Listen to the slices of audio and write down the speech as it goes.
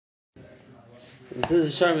This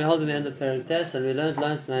is Shar, we hold in the end of Perek Tes, and we learned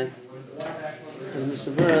last night in the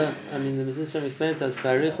Mishnah the Mishnah explained to us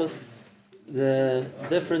Barichus the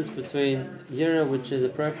difference between Yira, which is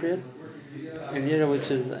appropriate, and Yira,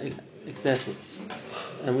 which is excessive.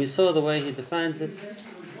 And we saw the way he defines it,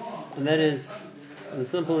 and that is, on a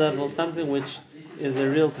simple level, something which is a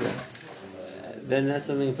real threat. Then that's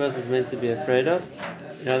something a person is meant to be afraid of.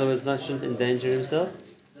 In other words, shouldn't endanger himself.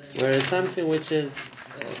 Whereas something which is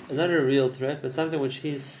not a real threat, but something which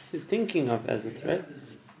he's thinking of as a threat,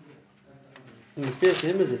 and appears to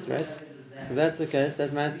him as a threat, if that's the case,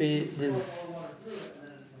 that might be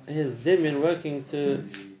his dimyan working to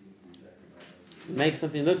make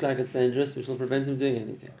something look like it's dangerous, which will prevent him doing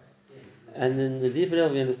anything. And in the deeper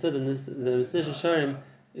level, we understood in this, the Mishnah Shorim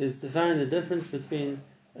is to find the difference between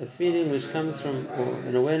a feeling which comes from, or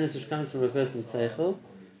an awareness which comes from a person's seichel,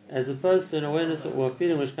 as opposed to an awareness or a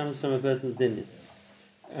feeling which comes from a person's dimyan.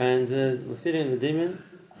 And the feeling of the dimyan,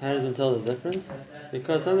 how does one tell the difference?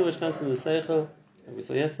 Because something which comes from the seichel, like we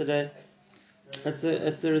saw yesterday, it's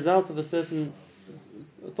the result of a certain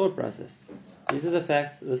thought process. These are the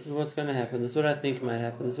facts, this is what's going to happen, this is what I think might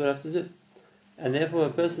happen, this is what I have to do. And therefore a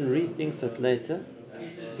person rethinks it later,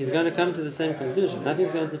 he's going to come to the same conclusion.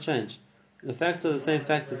 Nothing's going to change. The facts are the same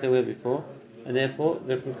facts that they were before, and therefore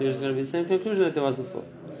the conclusion is going to be the same conclusion that there was before.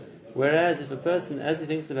 Whereas if a person, as he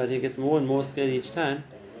thinks about it, he gets more and more scared each time,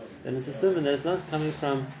 then it's a statement that it's not coming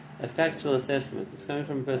from a factual assessment, it's coming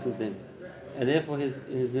from a person's din. And therefore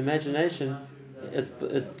his imagination,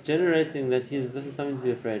 it's generating that this is something to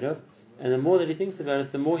be afraid of, and the more that he thinks about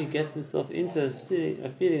it, the more he gets himself into a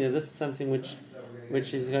feeling that this is something which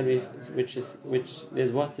is going to be, which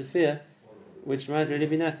there's what to fear, which might really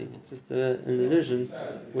be nothing. It's just an illusion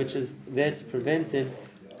which is there to prevent him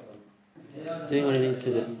doing what he needs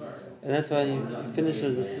to do. And that's why he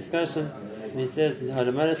finishes this discussion and he says in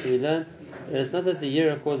Halamarot we learned that it's not that the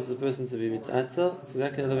Yira causes a person to be mitzatzel, it's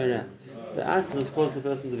exactly the other way around. The Atzelus causes a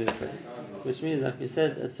person to be afraid. Which means, like we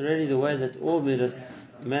said, it's really the way that all midas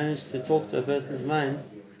manage to talk to a person's mind,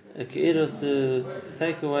 either to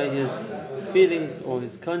take away his feelings or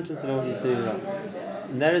his conscience of what he's doing wrong.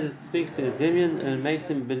 And that is, it speaks to his dimyan and it makes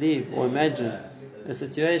him believe or imagine a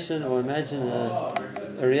situation or imagine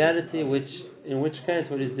a reality in which case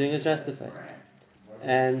what he's doing is justified.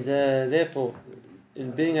 And therefore, in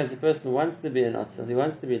being as a person who wants to be an atzel, he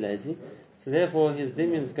wants to be lazy, so therefore his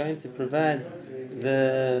dimyan is going to provide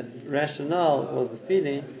the rationale or the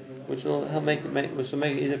feeling which will make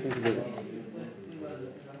it easier for him to do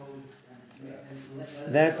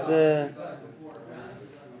that.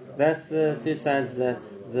 That's the two sides that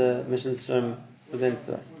the Mishnah Shem presents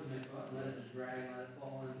to us.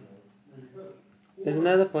 There's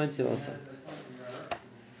another point here also,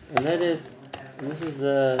 and that is, and this is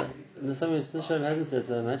something Mishnah Shem hasn't said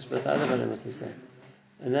so much, but the other one must have said,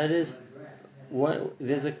 and that is,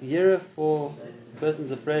 there's a yira for a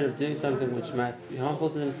person's afraid of doing something which might be harmful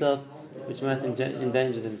to themselves, which might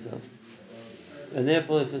endanger themselves. And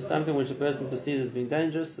therefore, if it's something which a person perceives as being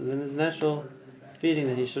dangerous, then there's a natural feeling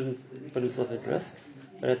that he shouldn't put himself at risk.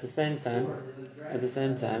 But at the same time,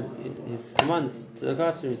 he's commanded to look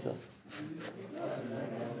after himself.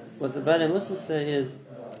 What the Baalei Mussar say is,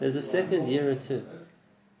 there's a second yira too,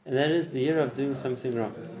 and that is the yira of doing something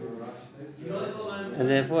wrong. And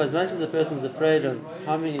therefore, as much as a person is afraid of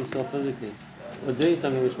harming himself physically, or doing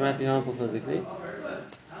something which might be harmful physically,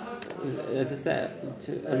 on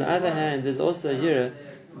the other hand, there's also a yira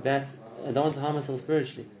that I don't want to harm myself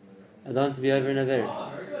spiritually. I don't want to be over in a very.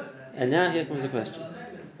 And now here comes the question.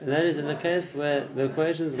 And that is in the case where the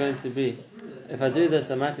equation is going to be, if I do this,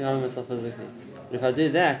 I might be harming myself physically. But if I do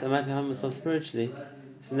that, I might be harming myself spiritually.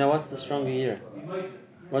 So now what's the stronger yira?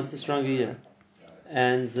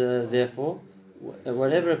 And therefore,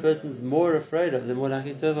 whatever a person's more afraid of, they're more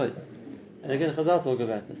likely to avoid. And again, Chazal talk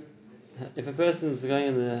about this. If a person is going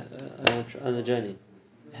on a journey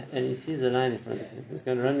and he sees a lion in front of him, he's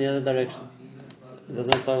going to run the other direction. He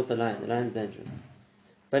doesn't start with the lion's dangerous.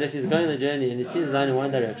 But if he's going on the journey and he sees a lion in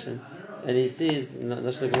one direction and he sees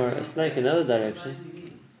a snake in another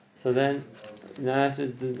direction, so then now I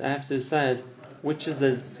have to decide which is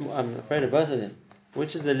I'm afraid of both of them.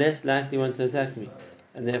 Which is the less likely one to attack me?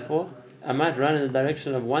 And therefore, I might run in the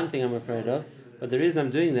direction of one thing I'm afraid of, but the reason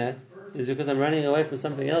I'm doing that is because I'm running away from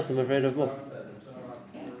something else I'm afraid of more.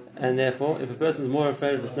 And therefore, if a person is more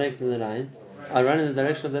afraid of the snake than the lion, I'll run in the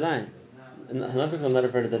direction of the lion. And not because I'm not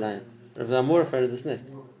afraid of the lion, but because I'm more afraid of the snake.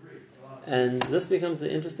 And this becomes an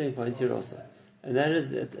interesting point here also. And that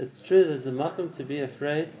is, it's true there's a makom to be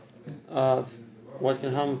afraid of what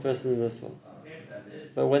can harm a person in this world.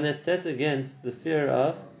 But when it's set against the fear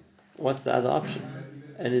of what's the other option,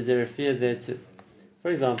 and is there a fear there too? For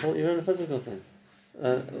example, even in a physical sense,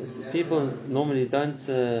 people normally don't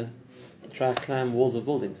try to climb walls of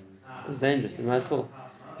buildings. It's dangerous; they might fall.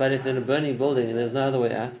 But if they're in a burning building and there's no other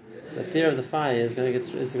way out, the fear of the fire is going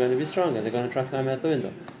to be stronger. They're going to try to climb out the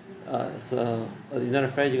window. So you're not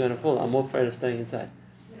afraid you're going to fall. I'm more afraid of staying inside.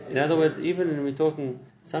 In other words, even when we're talking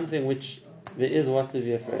something which there is what to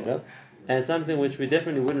be afraid of, and something which we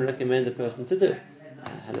definitely wouldn't recommend a person to do.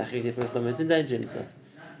 Halachically, a person might endanger himself.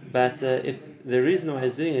 But if the reason why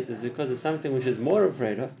he's doing it is because it's something which is more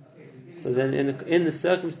afraid of, so then in the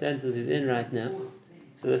circumstances he's in right now,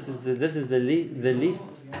 so this is the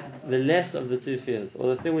less of the two fears,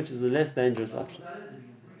 or the thing which is the less dangerous option.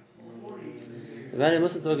 The Bali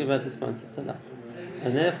also talking about this concept a lot,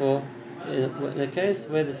 and therefore, in a case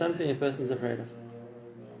where there's something a person is afraid of,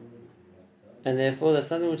 and therefore that's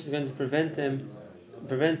something which is going to prevent them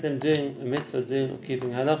doing a mitzvah, doing or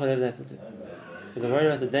keeping halach, whatever they have to do, because they're worried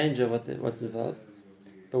about the danger of what's involved.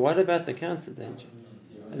 But what about the counter danger?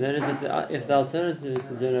 And that is if the alternative is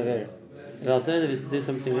to do an avera, if the alternative is to do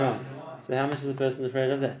something wrong, so how much is the person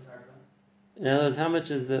afraid of that? In other words, how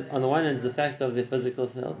much is on the one hand is the fact of the physical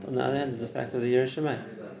health, on the other hand is the fact of the Yiras Shamayim.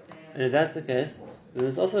 And if that's the case, then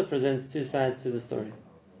this also presents two sides to the story.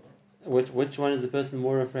 Which one is the person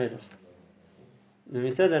more afraid of? When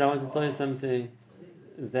we said that, I want to tell you something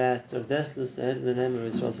that Rav Dessler said in the name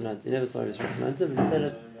of Yisrael Salanter. He never saw Yisrael Salanter, but he said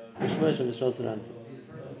it Mishmash of Yisrael Salanter.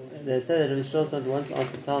 They said that Yisrael Salanter once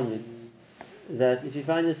asked the Talmud that if you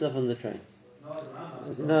find yourself on the train,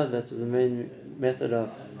 as you know, that was the main method of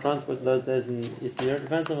transport in those days in Eastern Europe, you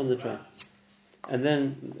find yourself on the train, and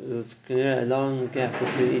then there's a long gap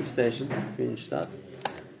between each station, between each stop,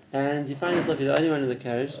 and you find yourself you're the only one in the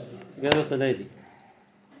carriage, you go with the lady.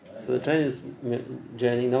 So the train is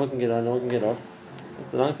journeying, no one can get on, no one can get off.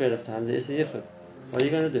 It's a long period of time. There is a yichud. What are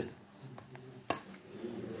you going to do?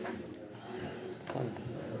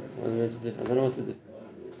 What am I meant to do? I don't know what to do.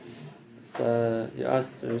 So you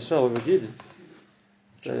asked Yishmael, what would you do?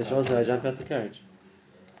 So Yishmael said, I jump out the carriage.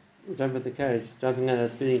 Jumping out of a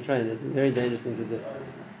speeding train is a very dangerous thing to do.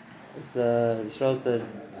 So Yishmael said,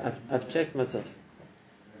 I've checked myself.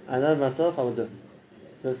 I know myself, I would do it.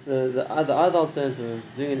 But the other alternative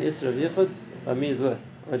of doing an Isra of Yichud, by me is worse.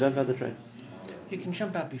 I jump out the train. You can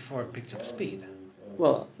jump out before it picks up speed.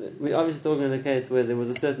 Well, we're obviously talking in a case where there was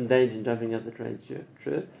a certain danger in jumping out the train,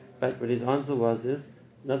 true. But what his answer is,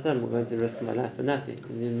 not that I'm going to risk my life for nothing.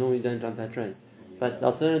 You normally don't jump out trains. But the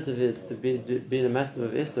alternative is to be in a massive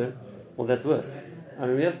of Isra, well, that's worse. I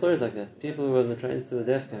mean, we have stories like that. People who were on the trains to the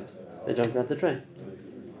death camps, they jumped out the train.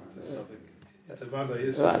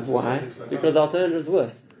 Right. Why? Because the alternative is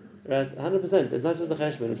worse. Right? 100%. It's not just the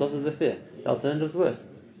cheshbon, it's also the fear. The alternative is worse.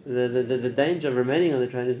 The danger of remaining on the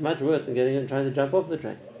train is much worse than trying to jump off the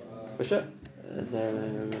train. For sure.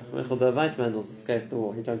 So Michael the Weissmandels escaped the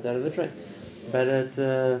war. He jumped out of the train. But it's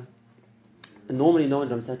normally no one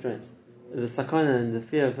jumps out trains. The sakana and the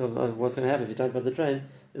fear of what's going to happen if you jump out the train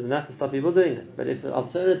is enough to stop people doing it. But if the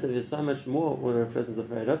alternative is so much more what a person's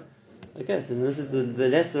afraid of, okay, so this is the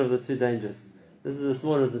lesser of the two dangers. This is the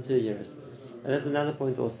smaller of the two years. And that's another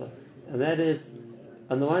point also. And that is,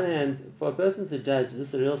 on the one hand, for a person to judge, is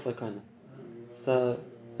this a real sakana? So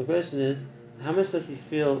the question is, how much does he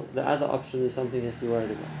feel the other option is something he has to be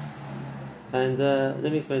worried about? And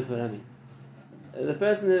let me explain to what I mean. The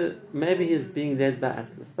person who, maybe he's being led by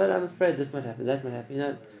atzlus, but I'm afraid this might happen, that might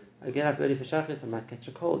happen. I get up early for shachris, I might catch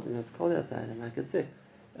a cold. It's cold outside, I might get sick.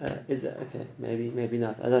 Is it okay? Maybe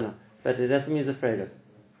not. I don't know. But that's what he's afraid of.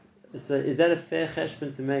 So is that a fair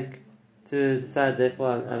cheshbon to make, to decide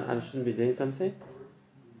therefore I shouldn't be doing something?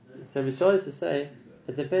 So Mishal is to say,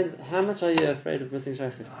 it depends, how much are you afraid of missing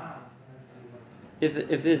shachris?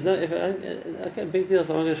 If there's no, okay, big deal,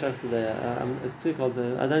 so I'm not going to shachris today, it's too cold,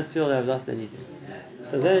 I don't feel that I've lost anything.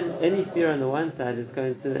 So then any fear on the one side is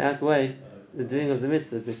going to outweigh the doing of the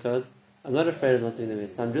mitzvah, because I'm not afraid of not doing the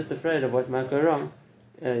mitzvah, I'm just afraid of what might go wrong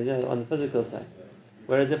on the physical side.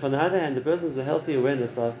 Whereas if on the other hand the person has a healthy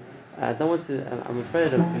awareness of, I'm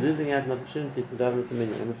afraid of losing out an opportunity to daven with the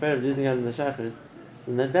minyan, I'm afraid of losing out on the shachris,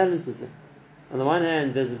 so that balances it. On the one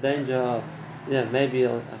hand there's a danger of, maybe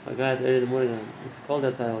if I go out early in the morning and it's cold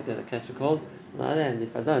outside, I'll catch a cold. On the other hand,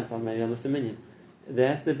 if I don't, maybe I'll miss a minyan. There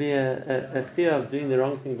has to be a fear of doing the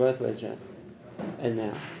wrong thing both ways around. And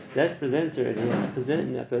now, that presents already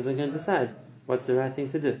a person can decide what's the right thing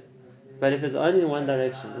to do. But if it's only in one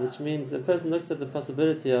direction, which means the person looks at the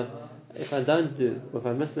possibility of, if I don't do, or if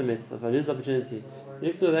I miss the mitzvah, if I lose the opportunity, he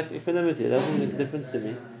looks at that equanimity, it doesn't make a difference to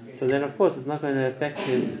me. So then of course it's not going to affect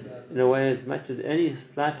him in a way as much as any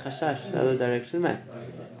slight chashash in the other direction might.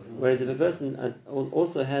 Whereas if a person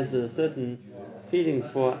also has a certain feeling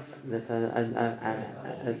for that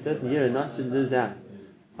a certain year not to lose out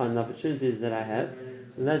on opportunities that I have,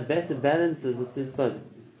 so that better balances the two study.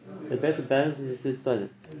 It better balances the two study.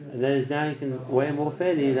 And that is now you can weigh more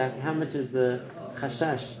fairly, like how much is the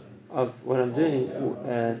chashash of what I'm doing,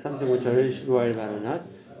 something which I really should worry about or not.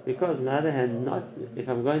 Because on the other hand, if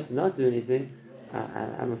I'm going to not do anything,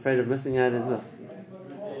 I'm afraid of missing out as well.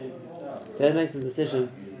 So that makes the decision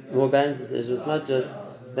more balanced decision. It's not just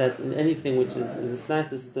that in anything which is the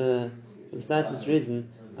slightest reason,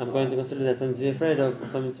 I'm going to consider that something to be afraid of or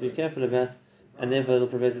something to be careful about, and therefore it'll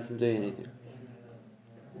prevent me from doing anything.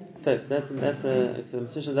 So the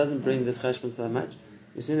decision doesn't bring this cheshbon so much.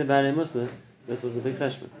 We've seen the Baalei Mussar, this was a big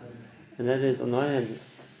cheshbon, and that is on the one hand,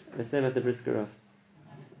 they say about the Brisker Rav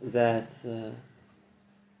that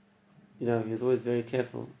he was always very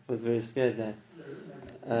careful, was very scared that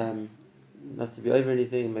not to be over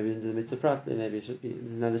anything, maybe he didn't do the mitzvah properly, maybe it should be,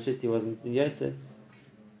 there's another shit he wasn't in Yotze.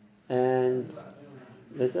 And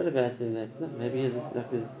they said about him that maybe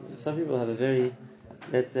some people have a very,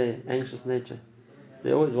 let's say, anxious nature. So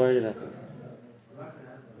they're always worried about something.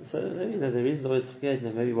 So maybe the reason is always scared,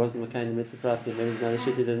 maybe he wasn't the kind of mitzvah properly, maybe there's another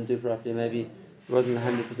shit he didn't do properly, maybe he wasn't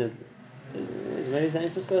 100%. Maybe he's an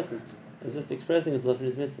anxious person. It's just expressing itself in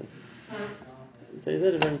his mitzvahs. So he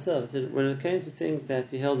said about himself, he said, when it came to things that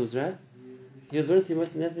he held was right, he was willing to be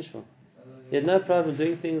most nefesh for. He had no problem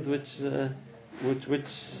doing things which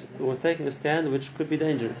were taking a stand which could be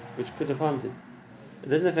dangerous, which could have harmed him. It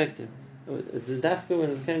didn't affect him. It's dafka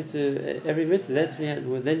when it came to every mitzvah,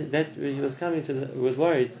 that he was coming to, was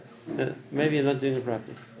worried that maybe you're not doing it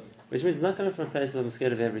properly. Which means it's not coming from a place of I'm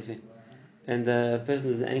scared of everything. And the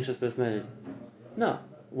person is an anxious personality. No.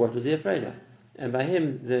 What was he afraid of? And by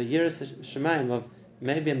him, the Yiras Shemaim of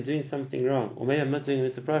maybe I'm doing something wrong, or maybe I'm not doing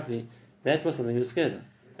it properly, that was something he was scared of.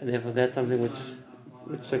 And therefore that's something which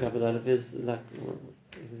took up a lot of his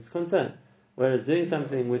concern. Whereas doing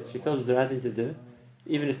something which he felt was the right thing to do,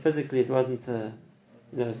 even if physically it wasn't,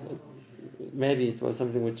 maybe it was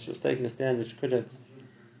something which was taking a stand which could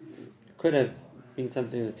have been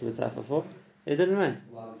something that he would suffer for, he didn't mind.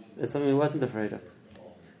 It's something he wasn't afraid of.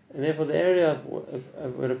 And therefore the area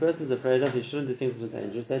of what a person is afraid of, he shouldn't do things which are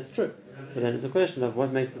dangerous, that's true. But then it's a question of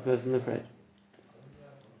what makes the person afraid.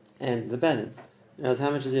 And the balance.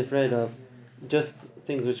 How much is he afraid of just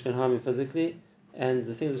things which can harm him physically, and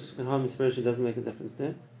the things which can harm him spiritually doesn't make a difference to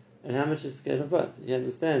him? And how much is scared of both? He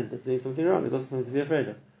understands that doing something wrong is also something to be afraid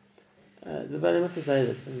of. The Baalei Mussar say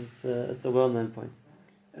this, and it's a well-known point.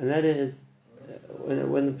 And that is,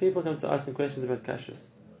 when the people come to ask him questions about kashrus,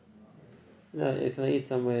 can I eat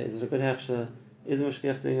somewhere? Is it a good hechsher? Is the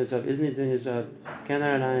mashgiach doing his job? Isn't he doing his job? Can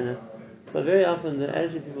I rely on it? So very often the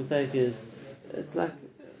attitude people take is, it's like,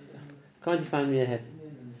 can't you find me a het?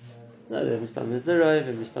 No, they're mistamid zerov,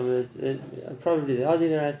 and mistamid, probably they are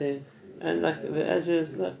doing the right thing, and like the attitude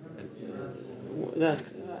is like,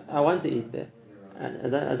 I want to eat there. I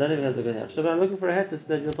don't even have a good hechsher, but I'm looking for a het so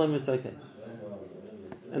that you'll tell me it's okay.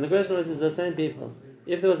 And the question is the same people,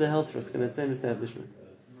 if there was a health risk in that same establishment,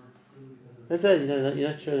 let's say you're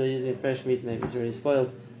not sure they're using fresh meat, maybe it's already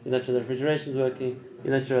spoiled, you're not sure the refrigeration's working,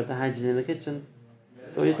 you're not sure about the hygiene in the kitchens.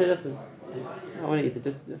 So you say, listen, I want to eat it,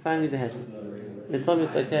 just find me the head. They tell me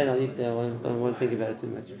it's okay, I'll eat there, I won't think about it too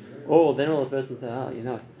much. Or then all the person say, I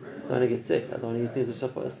don't want to get sick, I don't want to eat things which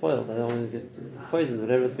are spoiled, I don't want to get poisoned,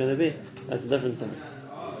 whatever it's going to be. That's a different story.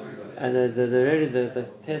 And the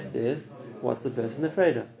test is, what's the person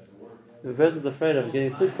afraid of? If the person's afraid of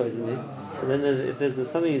getting food poisoning, so then if there's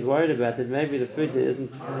something he's worried about, that maybe the food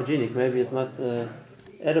isn't hygienic, maybe it's not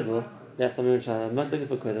edible, that's something which I'm not looking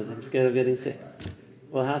for quotas, I'm scared of getting sick.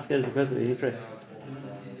 Well, how scared is the person of eating treif?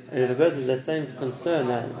 And if the person has that same concern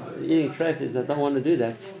that eating treif is I don't want to do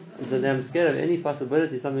that, is that I'm scared of any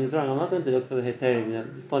possibility something is wrong, I'm not going to look for the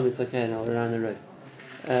heterim, just tell me it's okay and I'll run the road.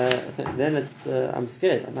 Then it's I'm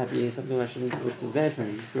scared, I might be eating something which is bad for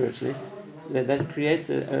me spiritually. That creates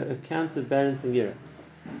a counterbalancing era.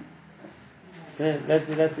 That's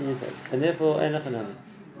what you say. And therefore,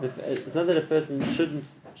 it's not that a person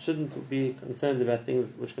shouldn't be concerned about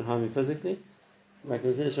things which can harm him physically. Like the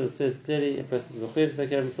Shulchan says clearly, a person is required to take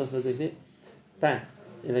care of himself physically. But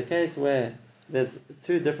in a case where there's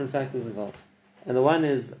two different factors involved, and the one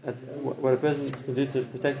is what a person can do to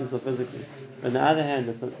protect himself physically, on the other hand,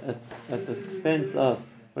 it's at the expense of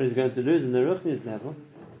what he's going to lose in the ruchnius level,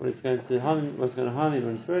 what's going to harm him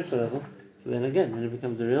on a spiritual level. So then it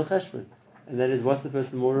becomes a real cheshbon, and that is what's the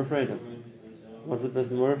person more afraid of? What's the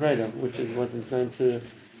person more afraid of? Which is what is going to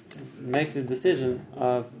make the decision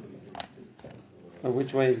of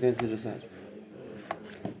which way he's going to decide.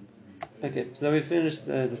 Okay, so we finished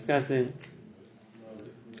discussing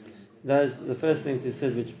those the first things he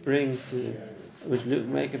said which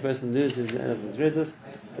make a person lose his rizus.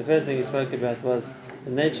 The first thing he spoke about was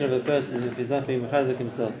the nature of a person if he's not being mechazik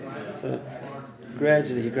himself. So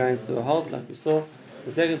gradually he grinds to a halt, like we saw.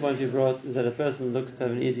 The second point he brought is that a person looks to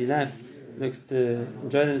have an easy life, looks to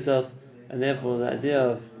enjoy himself, and therefore the idea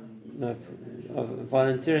of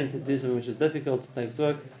volunteering to do something which is difficult, to take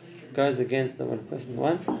work, goes against what a person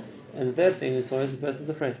wants. And the third thing we saw is the person's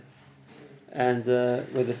afraid, and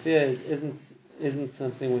where the fear isn't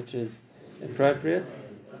something which is appropriate,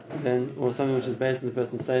 then or something which is based on the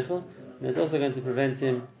person's seichel, and it's also going to prevent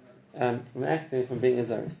him from acting, from being a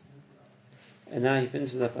zaris. And now he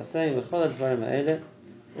finishes up by saying,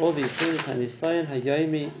 all these things,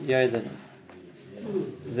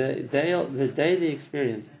 the daily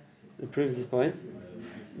experience that proves this point,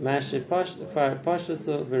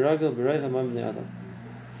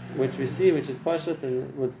 which we see, which is pashat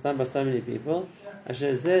and what's done by so many people, that's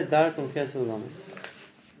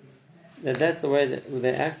the way that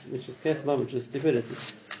they act, which is kesel, which is stupidity.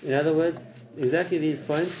 In other words, exactly these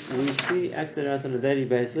points we see acted out on a daily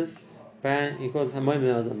basis by, he calls hamoim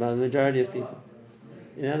adam, by the majority of people.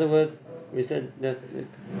 In other words, we said, let's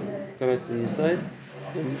go back to the side.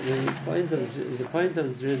 The point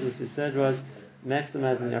of the Jesus we said was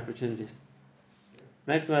maximizing the opportunities.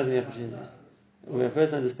 Maximizing the opportunities. Where a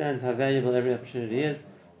person understands how valuable every opportunity is,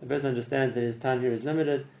 a person understands that his time here is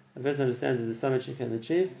limited, a person understands that there's so much you can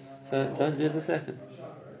achieve, so don't lose a second.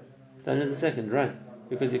 Don't lose a second, run,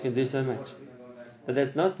 because you can do so much. But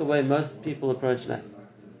that's not the way most people approach life.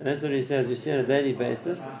 And that's what he says, we see on a daily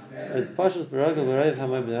basis, it's partial for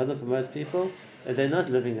most people, that they're not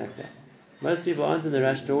living like that. Most people aren't in the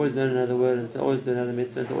rush to always learn another word and to always do another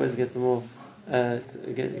mitzvah and to always get some more,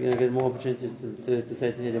 get more opportunities to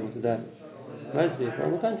say to him or to daven. Most people,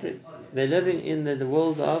 on the contrary, they're living in the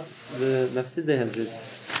world of the mafsidei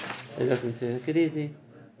hazrizis. They're looking to take it easy,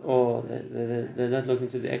 or they're not looking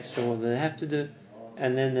to the extra more than they have to do,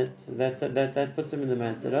 and then that puts them in the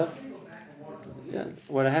mindset of,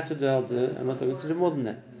 what I have to do, I'll do. I'm not looking to do more than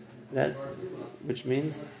that. Which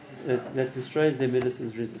means that destroys their midas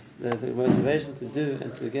and rizis, the motivation to do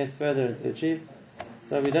and to get further and to achieve.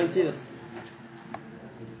 So we don't see this.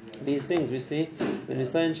 These things we see, the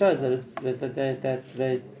Nisayan shows that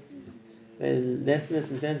they lessen its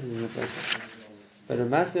intensity in the person. But a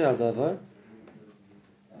masculine al-davar,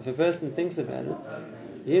 if a person thinks about it,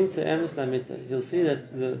 he'll see that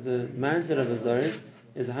the mindset of a zaris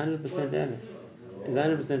is 100% emes. Is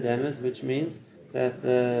 100% emes, which means that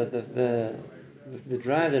the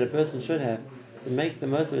drive that a person should have to make the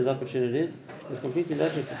most of his opportunities is completely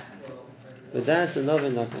logical. But das the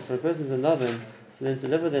novin, for a person who's a novin, so then to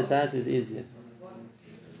live with that das is easier.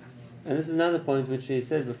 And this is another point which he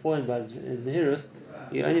said before in Zahirus,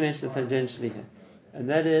 he only mentioned it tangentially here. And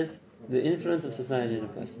that is the influence of society in a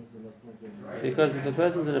person. Because if a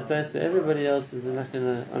person's in a place where everybody else is like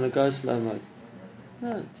on a go slow mode,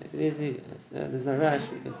 no, take it easy, there's no rush,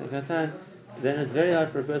 we can take our time, then it's very hard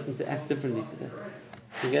for a person to act differently to that,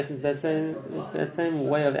 to get into that same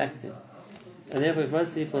way of acting. And therefore, if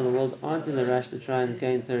most people in the world aren't in the rush to try and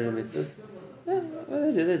gain Torah mitzvahs,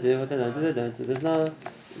 what they do, what they don't do. There's no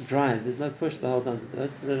drive, there's no push the whole time to do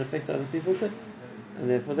it, so that affects other people too. And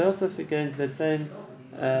therefore, they also get into that same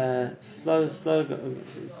slow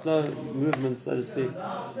movement, so to speak,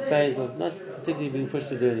 phase of not particularly being pushed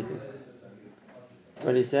to do anything.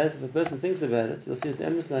 What he says, if a person thinks about it, you'll see it's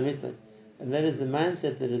emes lamitzvah, and that is the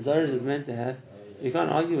mindset that a zaris is meant to have. You can't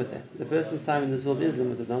argue with that. The person's time in this world is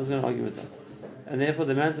limited. No one's going to argue with that. And therefore,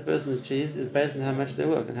 the amount the person achieves is based on how much they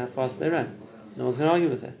work and how fast they run. No one's going to argue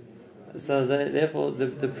with that. So, therefore,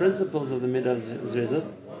 the principles of the midah of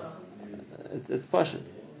zrizos, it's pashat.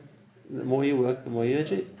 The more you work, the more you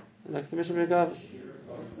achieve. Like the Mishnah Bergavos.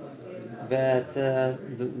 But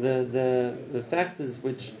the factors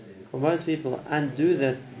which, for most people, undo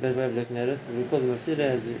that way of looking at it, we call them mafsida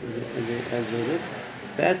as zrizos.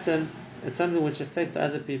 That's it's something which affects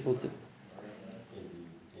other people too.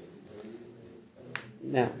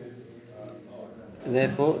 Now,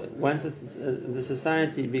 therefore, once the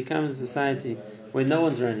society becomes a society where no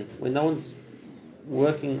one's running, where no one's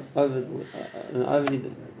working overly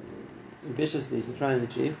ambitiously to try and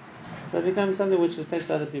achieve, so it becomes something which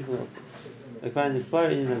affects other people also. And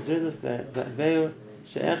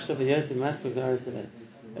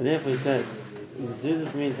therefore he said,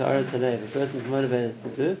 Zuzas means Ha'aras Halev, a person is motivated to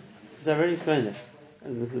do. So I've already explained that.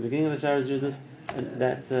 And this is the beginning of the Shara Zuzas, and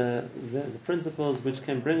that's the principles which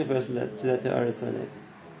can bring a person to that Ha'aras Halev.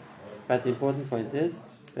 But the important point is,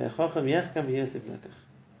 a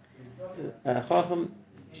Chacham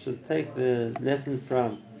should take the lesson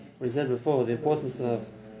from what he said before, the importance of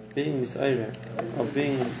being misayrer, of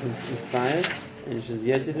being inspired, and he should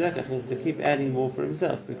yes, he has to keep adding more for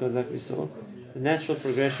himself, because like we saw, the natural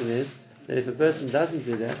progression is that if a person doesn't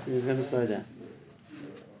do that, then he's going to slow down.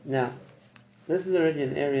 Now, this is already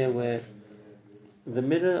an area where the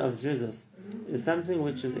middle of zrizus is something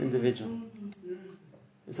which is individual.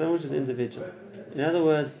 It's something which is individual. In other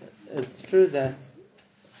words, it's true that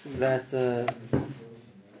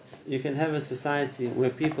you can have a society where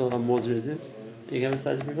people are more zrizim, you can have a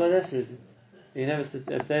society where people are less zrizim. You can have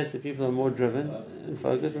a place where people are more driven and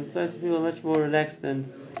focused, and a place where people are much more relaxed and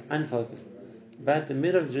unfocused. But the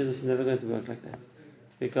middle of zrizus is never going to work like that,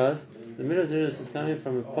 because the middle of zrizus is coming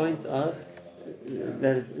from a point of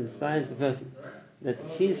that inspires the person, that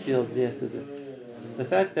he feels he has to do. The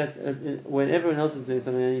fact that when everyone else is doing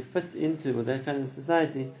something and he fits into that kind of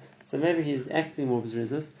society, so maybe he's acting more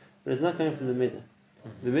zrizus, but it's not coming from the middle.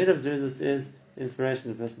 The middle of zrizus is the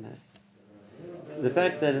inspiration the person has. The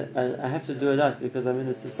fact that I have to do a lot because I'm in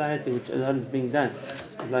a society which a lot is being done.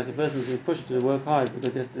 It's like a person is being pushed to work hard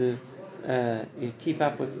because you have to keep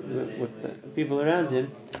up with the people around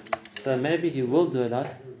him. So maybe he will do a lot,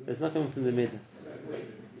 but it's not coming from the middle.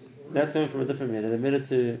 That's coming from a different middle. The middle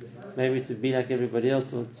to be like everybody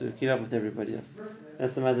else or to keep up with everybody else.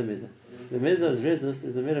 That's some other middle. The middle of zrizus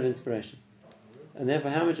is the middle of inspiration. And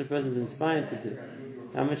therefore how much a person is inspired to do,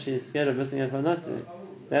 how much he is scared of missing out by not doing.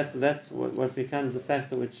 That's what becomes the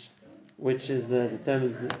factor which is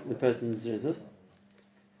determines the person's zrizus.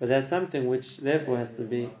 But that's something which therefore has to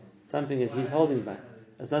be something that he's holding back.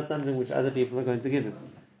 It's not something which other people are going to give him.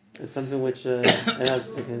 It's something which else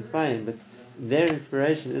can inspire him, but their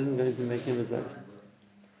inspiration isn't going to make him a zrizus.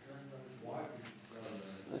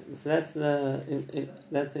 So that's the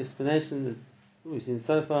explanation that we've seen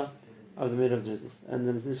so far of the middle of zrizus. And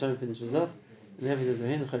the Mesilas Yesharim finishes off. And he says,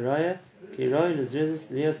 we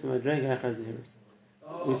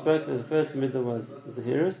spoke that the first middle was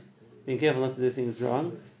zahirus, being careful not to do things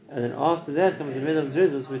wrong, and then after that comes the middle of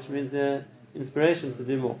zrizus, which means the inspiration to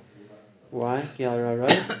do more. Why?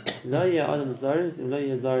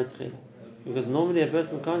 Because normally a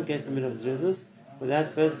person can't get the middle of zrizus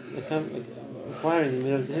without first acquiring the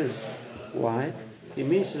middle of zahirus. Why?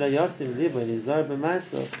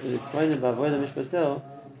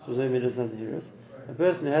 A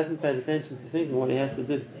person who hasn't paid attention to thinking what he has to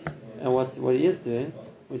do and what he is doing,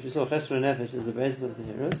 which we saw chesro nefesh is the basis of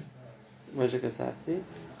zahirus,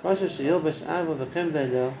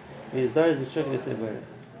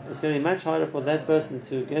 it's going to be much harder for that person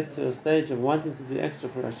to get to a stage of wanting to do extra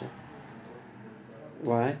for Hashem.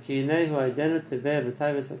 Why?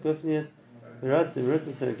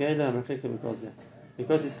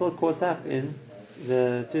 Because he's still caught up in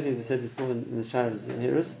the two things I said before in the Shara of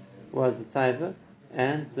Zahirus, was the taiva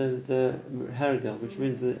and the hergel, which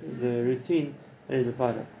means the routine that he's a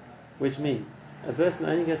part of. Which means a person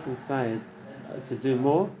only gets inspired to do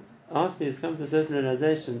more after he's come to a certain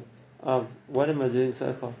realization of what am I doing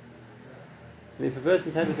so far. And if a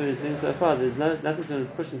person's happy with what he's doing so far, there's nothing's going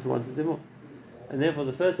to push him to want to do more. And therefore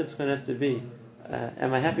the first step is going to have to be,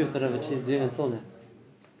 am I happy with what I've achieved doing until now?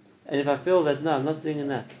 And if I feel that no, I'm not doing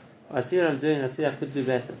enough, I see what I'm doing, I see I could do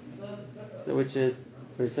better. So which is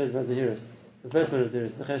where he says about the heroes. The first one is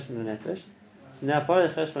the cheshbon nefesh. So now part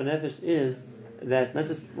of the cheshbon nefesh is that not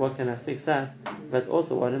just what can I fix up, but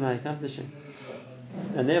also what am I accomplishing.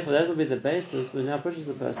 And therefore that will be the basis which now pushes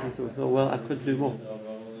the person to feel, well, I could do more.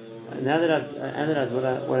 And now that I've analyzed what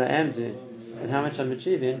I am doing and how much I'm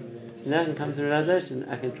achieving, so now I can come to the realization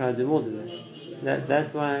I can try to do more than that.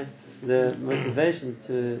 That's why the motivation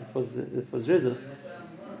for zrizus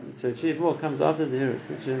to achieve more comes after zahirus,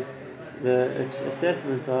 which is the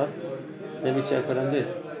assessment of, let me check what I'm doing.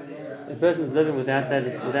 A person is living without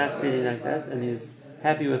feeling like that, and he's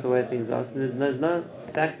happy with the way things are, so there's no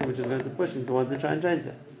factor which is going to push him to want to try and change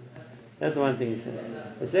it. That's the one thing he says.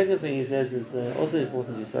 The second thing he says is also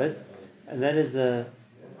important yesod, and that is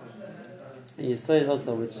yesod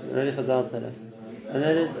also, which Rali Chazal tell us, and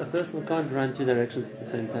that is a person can't run two directions at the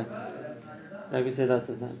same time. Like we said lots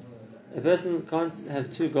of times. A person can't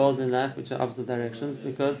have two goals in life which are opposite directions,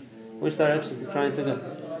 because which direction is he trying to go?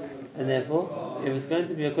 And therefore, if it's going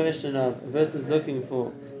to be a question of a person is looking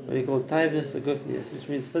for what he calls taivnus or gufnius, which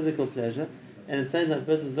means physical pleasure, and at the same time a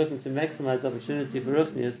person is looking to maximize the opportunity for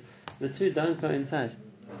ruchnius, the two don't coincide.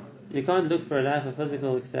 You can't look for a life of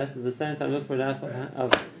physical success at the same time look for a life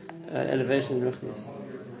of elevation in ruchnius.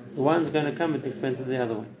 The one's going to come at the expense of the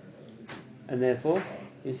other one. And therefore,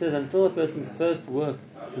 he says until a person's first worked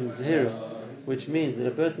in zahirus, which means that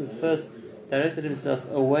a person's first directed himself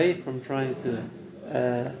away from trying to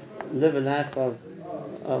live a life of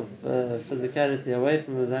physicality, away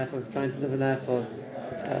from a life of trying to live a life of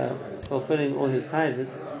fulfilling all his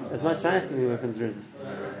taivas, it's not trying to work on zrizis,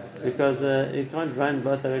 because you can't run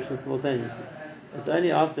both directions simultaneously. It's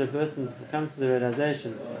only after a person's come to the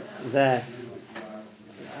realization that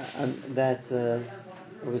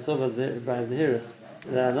what we saw by Zahiris,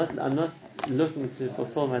 that I'm not looking to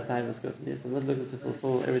fulfill my taivas gufnis, I'm not looking to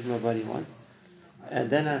fulfill everything my body wants, and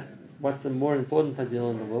then what's the more important ideal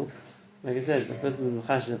in the world? Like I said, the person in the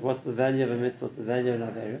chashiv, what's the value of a mitzvah, what's the value of an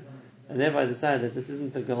avera, and thereby decide that this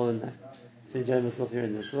isn't the goal in life, to enjoy myself here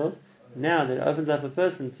in this world. Now that opens up a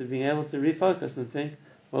person to being able to refocus and think,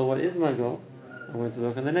 well, what is my goal? I'm going to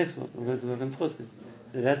work on the next world. I'm going to work on schusim.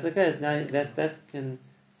 If that's the case, now that can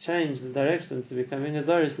change the direction to becoming a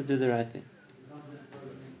zoris to do the right thing.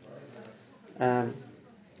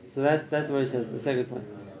 So that's what he says. The second point.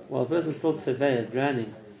 While a person is still tzebeya,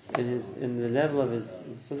 drowning in the level of his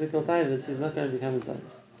physical taivas, he's not going to become a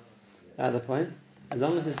zoris. The other point, as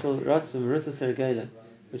long as he's still rotz b'merutza sergela,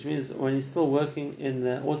 which means when he's still working in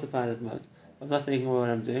the autopilot mode, I'm not thinking about what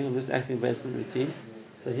I'm doing, I'm just acting based on routine.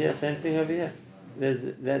 So here, same thing over here.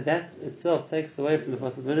 That itself takes away from the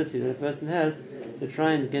possibility that a person has to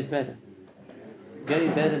try and get better.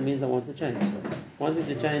 Getting better means I want to change. Wanting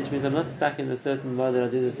to change means I'm not stuck in a certain mode that I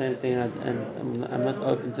do the same thing and I'm not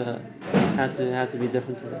open to how to be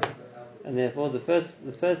different to that. And therefore, the first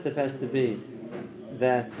step has to be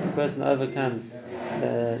that a person overcomes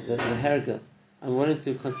the hergel. I'm willing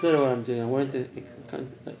to consider what I'm doing. I'm willing to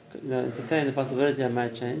entertain the possibility I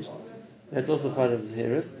might change. That's also part of the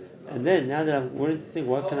Zahiris. And then, now that I'm willing to think,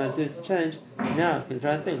 what can I do to change? Now I can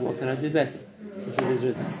try and think, what can I do better? Which will be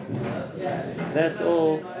Zrizis. That's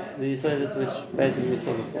all the Yisodis which basically we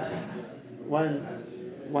saw before.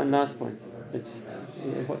 One last point, which is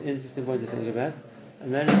an interesting point to think about,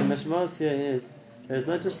 and that is the mashmos here is that it's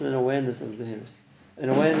not just an awareness of Zahiris. An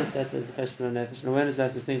awareness that there's a cheshbon nefesh, an awareness that I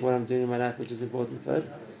have to think what I'm doing in my life, which is important first.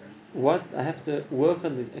 What I have to work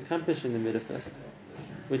on accomplishing the midah first,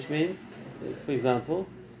 which means, for example,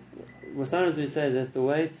 sometimes we say that the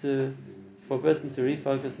way for a person to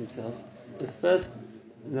refocus himself is first,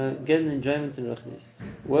 get an enjoyment in ruchnis,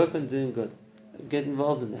 work on doing good, get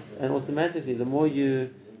involved in that, and automatically, the more you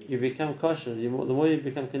become kosher, the more you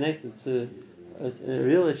become connected to a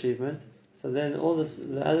real achievement. So then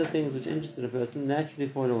the other things which interested a person naturally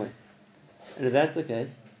fall away. And if that's the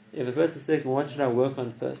case, if a person is thinking, what should I work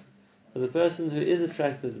on first? For the person who is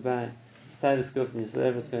attracted by Taivas Gufnis,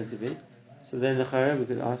 whatever it's going to be, so then the Chayra we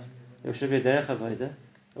could ask, there should be a derech avoda.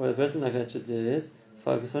 What a person like that should do is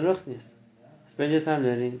focus on ruchnis. Spend your time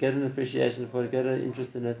learning, get an appreciation for it, get an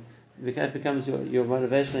interest in it. It becomes your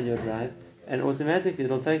motivation and your drive, and automatically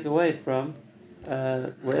it'll take away from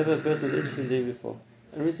whatever a person was interested in doing before.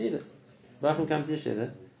 And we see this. Bachim come to yeshiva,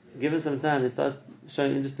 given some time they start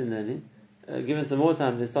showing interest in learning, given some more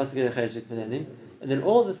time they start to get a cheshik for learning, and then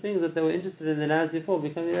all the things that they were interested in their lives before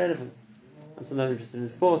become irrelevant. Until they were interested in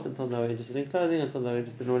sport, until they were interested in clothing, until they were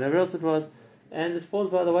interested in whatever else it was, and it falls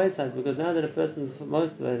by the wayside, because now that a person is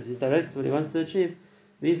motivated, he's directed what he wants to achieve,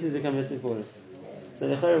 these things become less important. So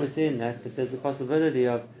we're seeing that there's a possibility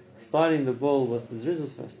of starting the ball with the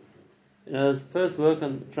zrizos first. First work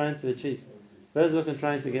on trying to achieve, first work on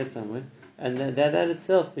trying to get somewhere, and that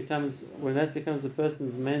itself becomes, when that becomes the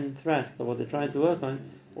person's main thrust of what they're trying to work on,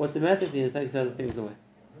 automatically it takes other things away.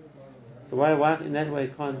 So why in that way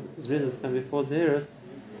can't zrizos come before Zahiris?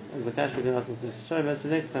 As the Kash we can ask us to show us, so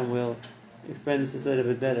next time we'll explain this a little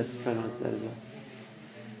bit better to try and answer that as well.